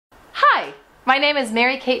My name is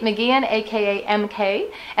Mary Kate McGeehan, aka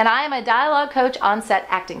MK, and I am a dialogue coach, on-set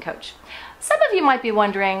acting coach. Some of you might be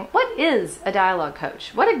wondering, what is a dialogue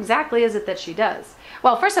coach? What exactly is it that she does?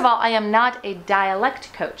 Well, first of all, I am not a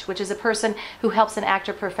dialect coach, which is a person who helps an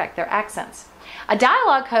actor perfect their accents. A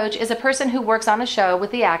dialogue coach is a person who works on a show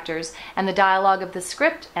with the actors and the dialogue of the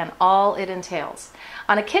script and all it entails.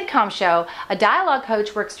 On a Kidcom show, a dialogue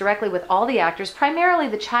coach works directly with all the actors, primarily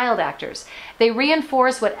the child actors. They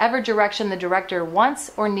reinforce whatever direction the director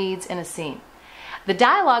wants or needs in a scene. The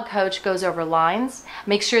dialogue coach goes over lines,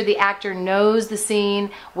 makes sure the actor knows the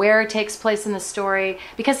scene, where it takes place in the story,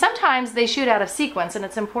 because sometimes they shoot out of sequence and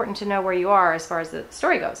it's important to know where you are as far as the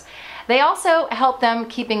story goes. They also help them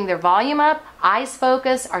keeping their volume up, eyes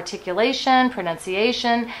focus, articulation,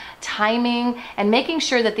 pronunciation, timing, and making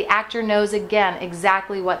sure that the actor knows again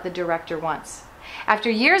exactly what the director wants. After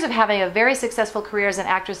years of having a very successful career as an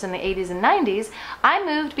actress in the 80s and 90s, I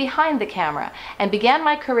moved behind the camera and began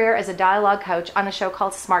my career as a dialogue coach on a show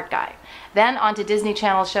called Smart Guy. Then on to Disney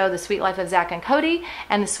Channel show The Sweet Life of Zack and Cody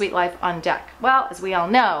and The Sweet Life on Deck. Well, as we all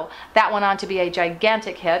know, that went on to be a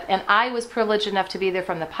gigantic hit, and I was privileged enough to be there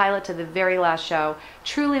from the pilot to the very last show.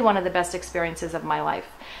 Truly one of the best experiences of my life.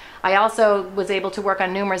 I also was able to work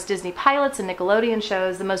on numerous Disney pilots and Nickelodeon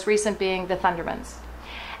shows, the most recent being The Thundermans.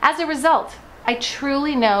 As a result, I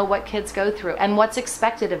truly know what kids go through and what's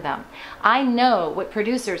expected of them. I know what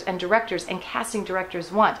producers and directors and casting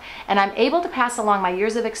directors want, and I'm able to pass along my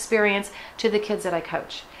years of experience to the kids that I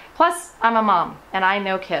coach. Plus, I'm a mom, and I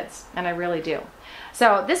know kids, and I really do.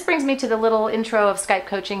 So this brings me to the little intro of Skype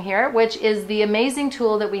coaching here, which is the amazing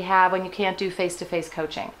tool that we have when you can't do face-to-face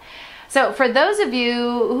coaching. So for those of you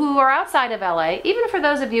who are outside of LA, even for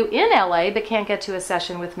those of you in LA but can't get to a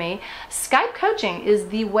session with me, Skype coaching is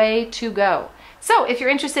the way to go. So if you're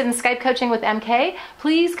interested in Skype coaching with MK,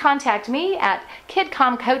 please contact me at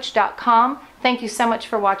kidcomcoach.com. Thank you so much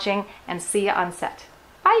for watching, and see you on set.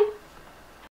 Bye.